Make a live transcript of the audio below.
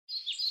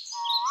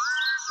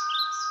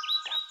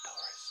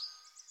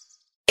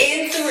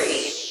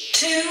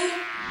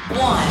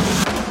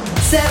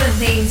7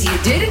 things you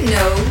didn't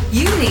know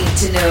you need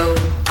to know.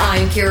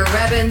 I'm Ciara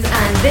Rebbins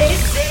and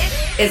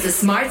this is the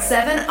Smart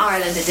 7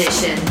 Ireland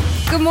edition.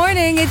 Good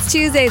morning, it's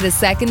Tuesday the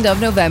 2nd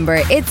of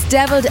November. It's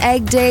Deviled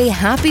Egg Day.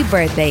 Happy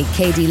birthday,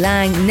 Katie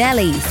Lang,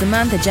 Nelly,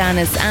 Samantha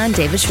Janice and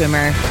David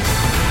Schwimmer.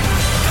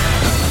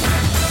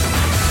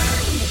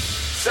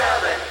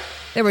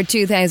 There were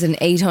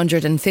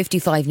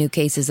 2,855 new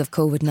cases of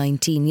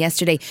COVID-19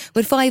 yesterday,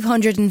 with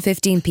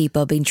 515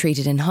 people being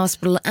treated in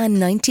hospital and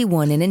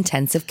 91 in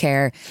intensive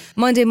care.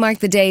 Monday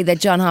marked the day that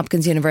Johns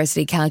Hopkins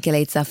University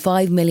calculates that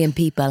 5 million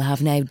people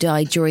have now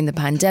died during the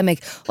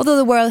pandemic, although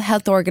the World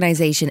Health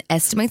Organization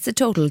estimates the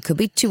total could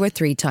be 2 or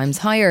 3 times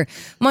higher.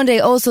 Monday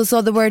also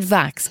saw the word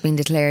vax being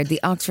declared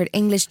the Oxford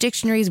English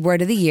Dictionary's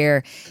Word of the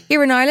Year.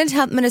 Here in Ireland,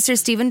 Health Minister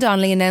Stephen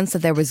Donnelly announced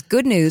that there was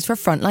good news for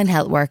frontline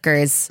health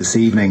workers. This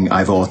evening,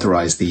 I've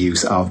authorised the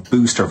use of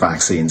booster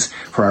vaccines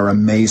for our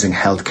amazing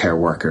healthcare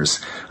workers.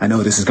 I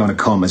know this is going to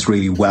come as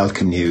really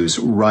welcome news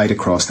right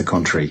across the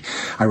country.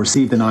 I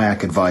received the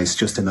NIAC advice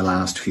just in the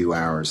last few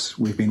hours.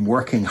 We've been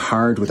working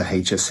hard with the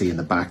HSE in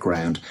the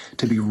background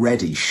to be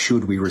ready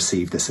should we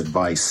receive this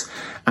advice.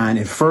 And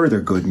in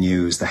further good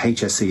news, the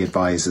HSE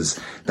advises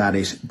that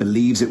it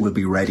believes it will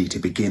be ready to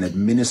begin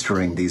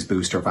administering these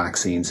booster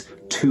vaccines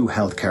to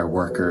healthcare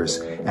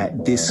workers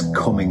this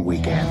coming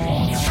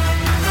weekend.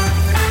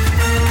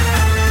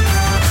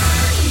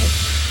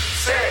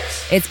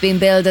 It's been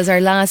billed as our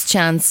last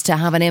chance to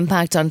have an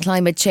impact on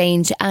climate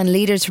change, and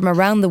leaders from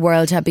around the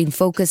world have been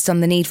focused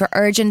on the need for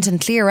urgent and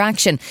clear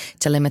action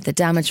to limit the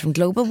damage from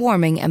global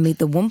warming and meet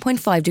the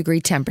 1.5 degree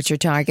temperature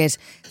target.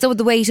 So with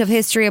the weight of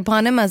history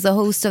upon him as the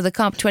host of the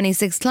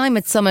COP26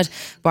 Climate Summit,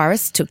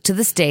 Boris took to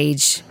the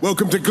stage.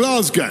 Welcome to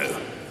Glasgow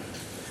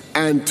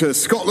and to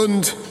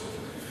Scotland,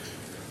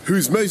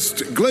 whose most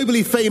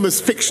globally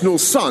famous fictional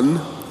son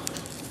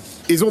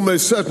is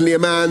almost certainly a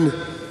man...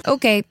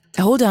 OK,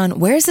 hold on,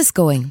 where's this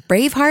going?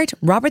 Braveheart?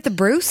 Robert the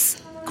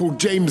Bruce? Called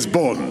James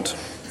Bond,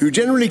 who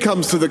generally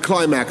comes to the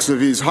climax of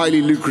his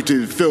highly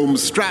lucrative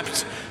films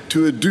strapped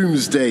to a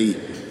doomsday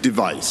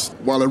device,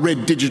 while a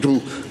red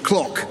digital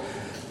clock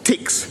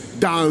ticks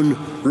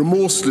down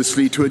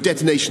remorselessly to a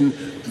detonation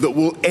that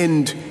will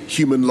end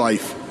human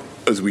life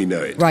as we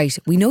know it. Right,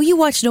 we know you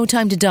watched No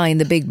Time to Die in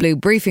the Big Blue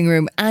briefing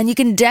room, and you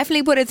can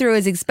definitely put it through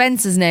as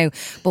expenses now.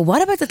 But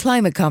what about the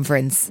climate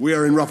conference? We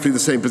are in roughly the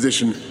same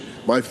position,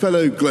 my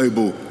fellow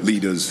global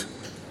leaders,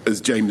 as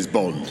James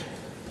Bond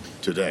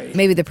today.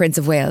 Maybe the Prince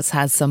of Wales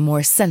has some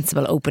more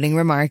sensible opening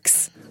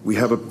remarks. We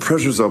have a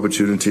precious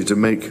opportunity to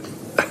make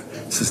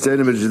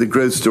sustainability the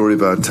growth story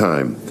of our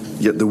time.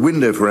 Yet the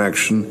window for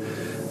action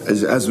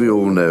is, as we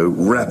all know,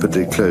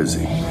 rapidly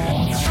closing.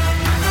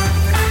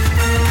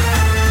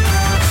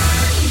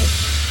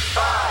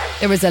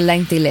 There was a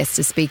lengthy list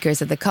of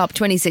speakers at the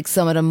COP26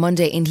 summit on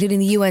Monday, including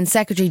the UN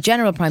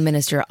Secretary-General Prime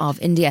Minister of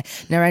India,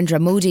 Narendra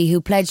Modi, who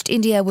pledged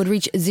India would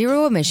reach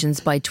zero emissions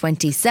by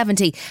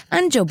 2070,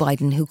 and Joe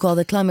Biden, who called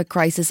the climate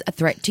crisis a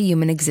threat to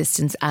human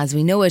existence as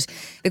we know it.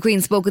 The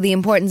Queen spoke of the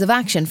importance of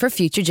action for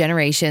future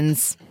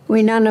generations.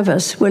 None of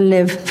us will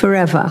live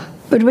forever.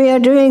 But we are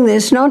doing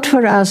this not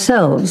for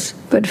ourselves,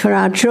 but for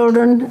our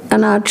children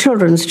and our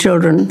children's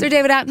children. Sir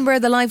David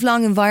Attenborough, the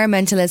lifelong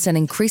environmentalist and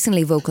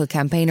increasingly vocal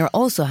campaigner,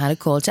 also had a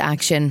call to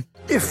action.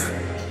 If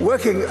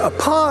working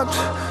apart,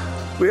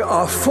 we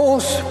are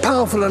force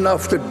powerful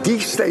enough to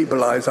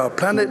destabilise our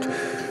planet,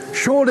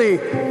 surely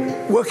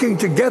working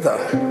together,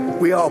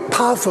 we are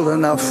powerful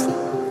enough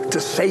to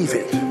save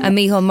it. And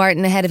Micheál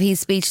Martin, ahead of his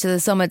speech to the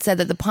summit, said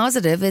that the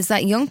positive is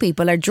that young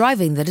people are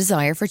driving the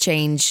desire for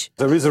change.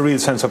 There is a real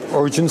sense of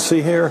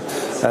urgency here.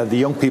 The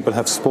young people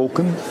have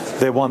spoken.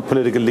 They want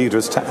political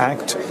leaders to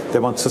act. They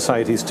want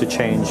societies to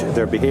change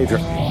their behaviour.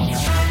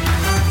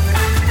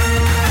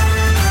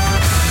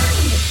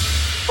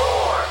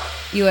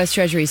 US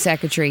Treasury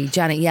Secretary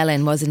Janet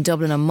Yellen was in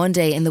Dublin on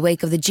Monday in the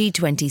wake of the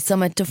G20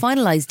 summit to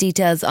finalise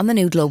details on the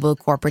new global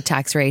corporate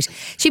tax rate.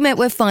 She met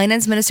with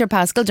Finance Minister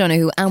Paschal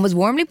Donohoe and was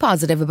warmly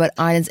positive about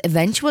Ireland's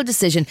eventual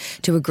decision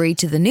to agree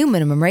to the new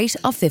minimum rate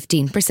of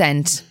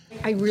 15%.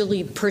 I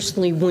really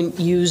personally wouldn't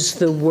use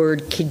the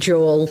word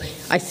cajole.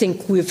 I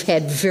think we've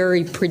had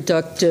very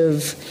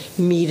productive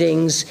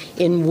meetings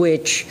in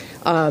which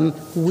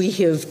we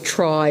have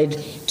tried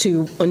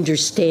to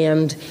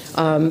understand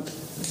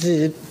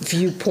the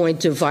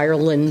viewpoint of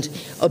Ireland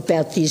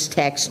about these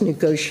tax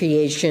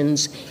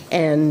negotiations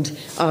and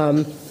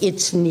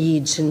its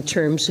needs in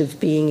terms of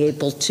being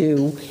able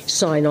to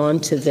sign on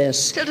to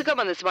this. Still to come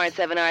on the Smart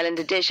 7 Ireland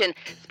edition,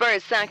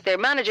 Spurs sacked their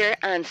manager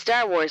and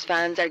Star Wars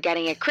fans are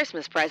getting a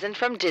Christmas present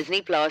from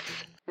Disney+.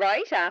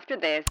 Right after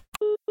this.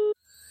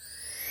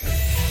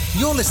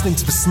 You're listening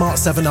to the Smart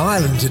 7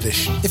 Ireland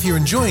edition. If you're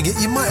enjoying it,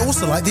 you might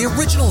also like the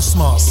original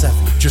Smart 7.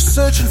 Just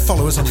search and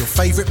follow us on your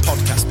favourite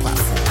podcast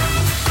platform.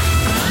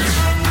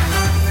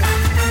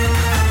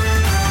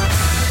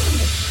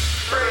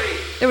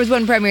 There was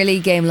one Premier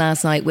League game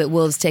last night with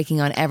Wolves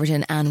taking on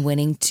Everton and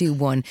winning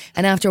 2-1.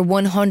 And after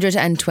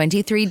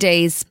 123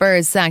 days,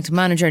 Spurs sacked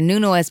manager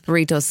Nuno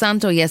Espirito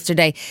Santo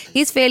yesterday.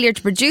 His failure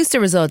to produce a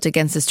result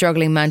against the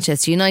struggling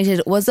Manchester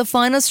United was the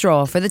final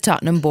straw for the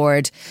Tottenham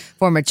board.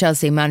 Former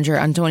Chelsea manager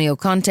Antonio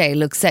Conte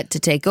looks set to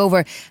take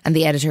over, and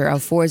the editor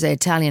of Forza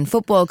Italian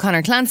Football,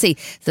 Conor Clancy,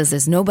 says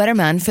there's no better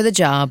man for the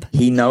job.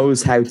 He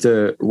knows how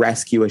to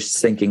rescue a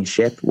sinking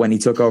ship. When he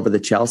took over the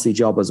Chelsea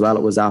job as well,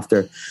 it was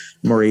after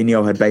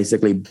Mourinho had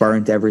basically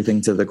burnt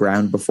everything to the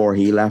ground before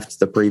he left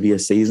the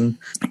previous season.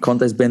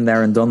 Conte's been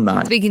there and done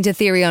that. Speaking to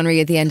Thierry Henry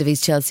at the end of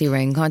his Chelsea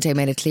reign, Conte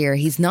made it clear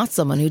he's not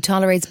someone who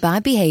tolerates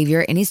bad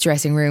behaviour in his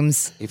dressing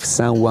rooms. If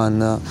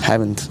someone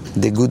haven't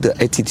the good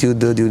attitude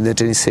during the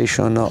training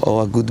session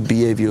or good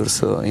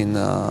behaviours in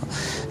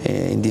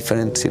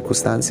different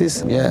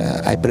circumstances,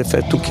 I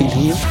prefer to kill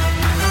him.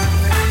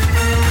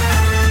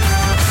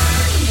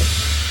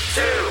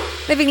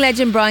 Living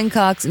legend Brian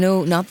Cox,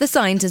 no, not the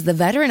scientist, the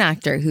veteran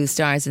actor who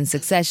stars in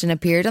Succession,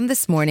 appeared on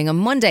This Morning on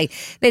Monday.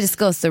 They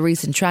discussed the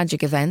recent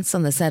tragic events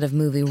on the set of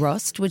movie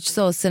Rust, which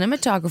saw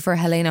cinematographer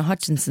Helena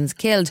Hutchinson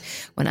killed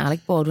when Alec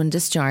Baldwin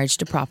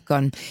discharged a prop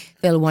gun.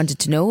 Phil wanted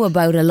to know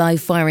about a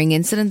live firing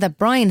incident that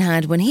Brian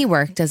had when he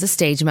worked as a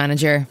stage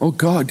manager. Oh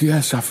God,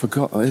 yes, I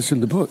forgot. It's in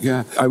the book,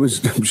 yeah. I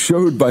was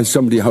showed by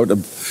somebody how to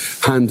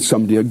hand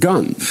somebody a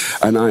gun,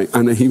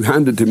 and he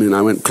handed it to me, and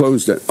I went,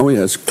 closed it. Oh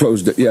yes,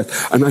 closed it,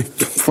 yes. And I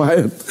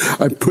fired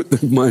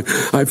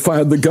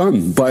the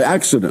gun by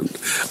accident,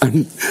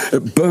 and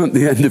it burnt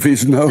the end of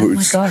his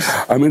nose. Oh my gosh.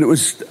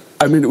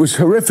 It was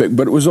horrific,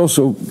 but it was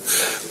also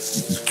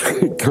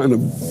kind of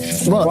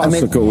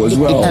classical as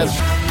well.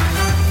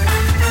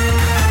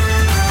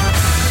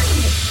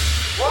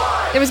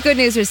 There was good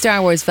news for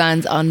Star Wars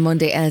fans on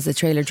Monday as the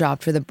trailer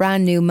dropped for the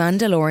brand new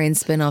Mandalorian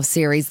spin-off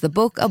series, The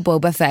Book of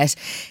Boba Fett.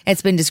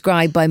 It's been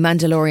described by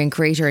Mandalorian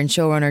creator and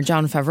showrunner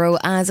Jon Favreau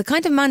as a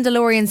kind of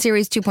Mandalorian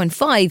series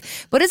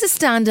 2.5, but as a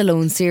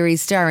standalone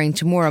series starring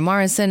Tamora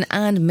Morrison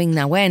and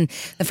Ming-Na Wen.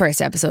 The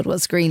first episode will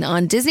screen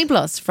on Disney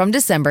Plus from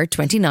December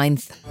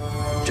 29th.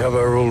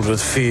 Jabba ruled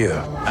with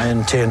fear. I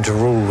intend to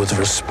rule with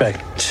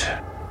respect.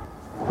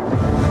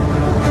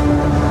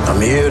 I'm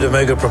here to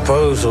make a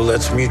proposal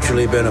that's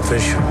mutually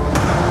beneficial.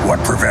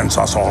 What prevents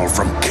us all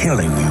from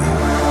killing you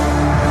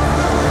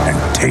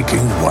and taking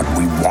what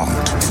we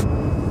want?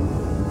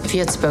 If you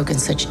had spoken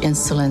such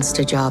insolence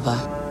to Jabba,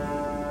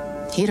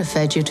 he'd have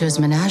fed you to his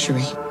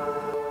menagerie.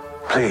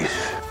 Please,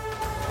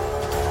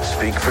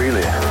 speak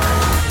freely.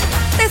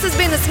 This has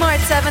been the Smart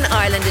 7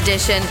 Ireland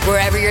edition.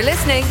 Wherever you're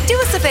listening, do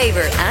us a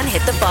favour and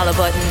hit the follow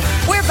button.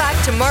 We're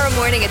back tomorrow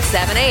morning at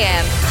 7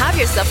 a.m. Have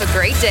yourself a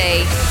great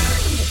day.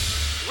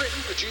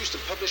 Written, produced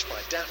and published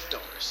by Daft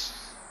Doris.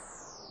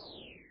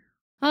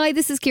 Hi,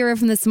 this is Ciara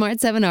from the Smart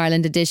 7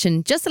 Ireland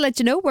edition. Just to let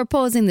you know, we're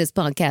pausing this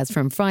podcast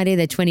from Friday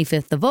the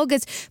 25th of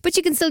August, but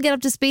you can still get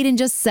up to speed in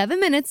just 7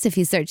 minutes if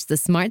you search the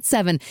Smart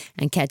 7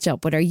 and catch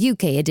up with our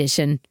UK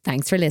edition.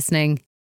 Thanks for listening.